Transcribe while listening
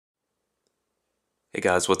Hey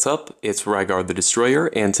guys, what's up? It's Rygar the Destroyer,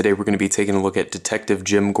 and today we're going to be taking a look at Detective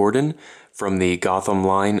Jim Gordon from the Gotham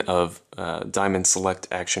line of Diamond Select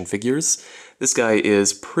action figures. This guy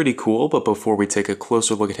is pretty cool, but before we take a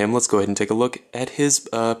closer look at him, let's go ahead and take a look at his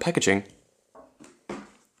packaging.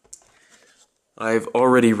 I've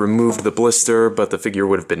already removed the blister, but the figure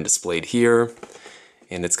would have been displayed here,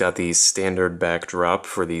 and it's got the standard backdrop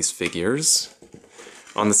for these figures.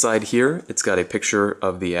 On the side here, it's got a picture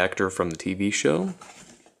of the actor from the TV show.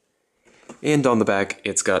 And on the back,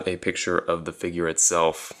 it's got a picture of the figure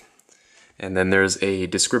itself. And then there's a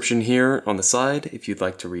description here on the side. If you'd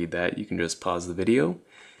like to read that, you can just pause the video.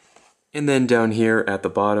 And then down here at the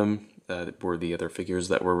bottom were the other figures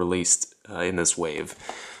that were released in this wave.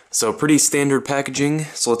 So pretty standard packaging.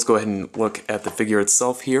 So let's go ahead and look at the figure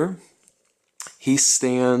itself here. He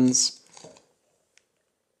stands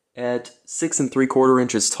at 6 3/4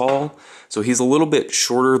 inches tall, so he's a little bit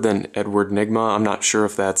shorter than Edward Nygma. I'm not sure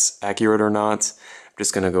if that's accurate or not. I'm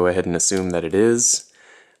just going to go ahead and assume that it is,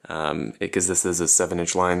 because this is a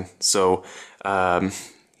 7-inch line. So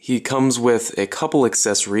he comes with a couple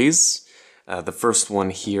accessories. The first one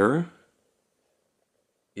here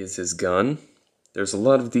is his gun. There's a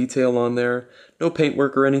lot of detail on there. No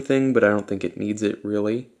paintwork or anything, but I don't think it needs it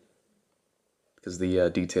really, because the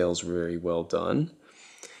detail is very well done.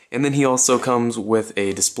 And then he also comes with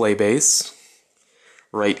a display base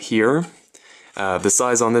right here. The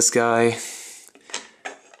size on this guy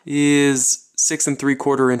is 6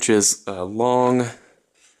 3/4 inches long,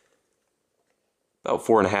 about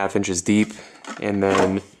 4.5 inches deep, and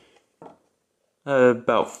then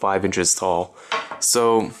about 5 inches tall.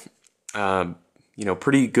 So, you know,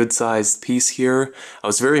 pretty good sized piece here. I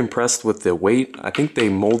was very impressed with the weight. I think they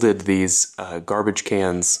molded these garbage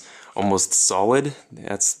cans almost solid.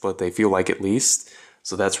 That's what they feel like, at least.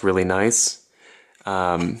 So that's really nice.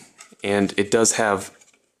 And it does have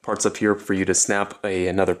parts up here for you to snap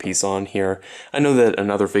another piece on here. I know that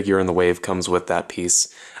another figure in the wave comes with that piece.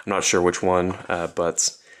 I'm not sure which one,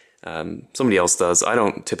 but somebody else does. I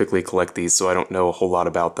don't typically collect these, so I don't know a whole lot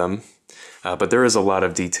about them. But there is a lot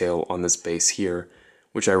of detail on this base here,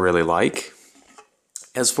 which I really like.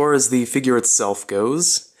 As far as the figure itself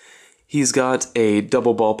goes, he's got a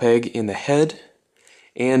double ball peg in the head,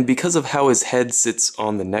 and because of how his head sits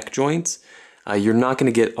on the neck joint, you're not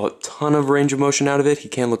going to get a ton of range of motion out of it. He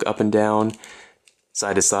can look up and down,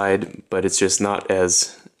 side to side, but it's just not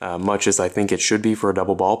as much as I think it should be for a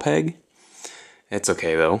double ball peg. It's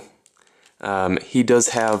okay though. He does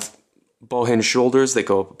have ball hinge shoulders that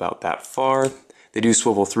go up about that far. They do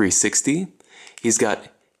swivel 360. He's got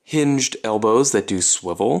hinged elbows that do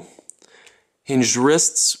swivel. Hinged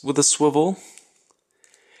wrists with a swivel.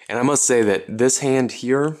 And I must say that this hand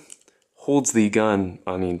here holds the gun,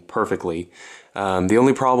 I mean, perfectly. The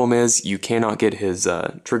only problem is you cannot get his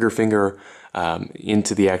trigger finger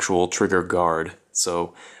into the actual trigger guard.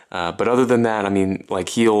 So, but other than that, I mean, like,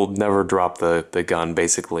 he'll never drop the gun,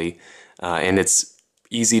 basically. And it's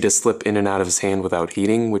easy to slip in and out of his hand without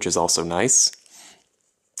heating, which is also nice.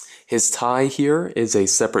 His tie here is a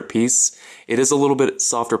separate piece. It is a little bit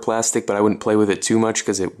softer plastic, but I wouldn't play with it too much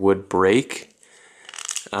because it would break.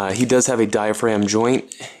 He does have a diaphragm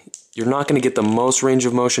joint. You're not going to get the most range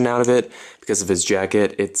of motion out of it because of his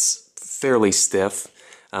jacket. It's fairly stiff,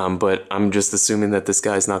 but I'm just assuming that this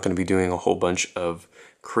guy's not going to be doing a whole bunch of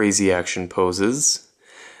crazy action poses.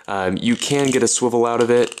 You can get a swivel out of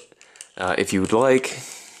it if you would like.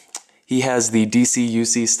 He has the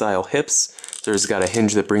DC-UC style hips. So he's got a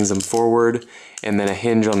hinge that brings them forward, and then a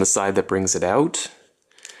hinge on the side that brings it out.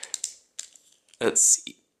 Let's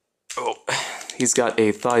see. Oh, he's got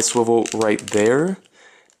a thigh swivel right there.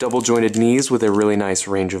 Double jointed knees with a really nice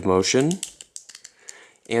range of motion.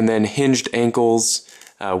 And then hinged ankles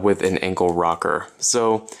with an ankle rocker.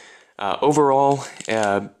 So overall,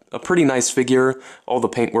 a pretty nice figure. All the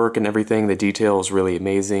paintwork and everything, the detail is really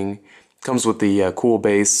amazing. Comes with the cool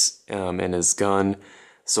base and his gun.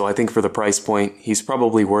 So I think for the price point, he's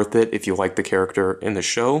probably worth it if you like the character in the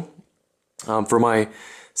show. For my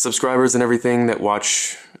subscribers and everything that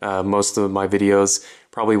watch most of my videos,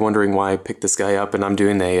 probably wondering why I picked this guy up, and I'm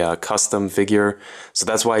doing a custom figure. So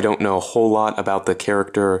that's why I don't know a whole lot about the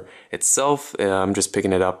character itself. I'm just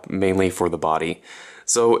picking it up mainly for the body.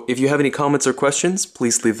 So if you have any comments or questions,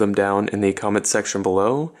 please leave them down in the comment section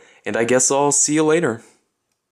below. And I guess I'll see you later.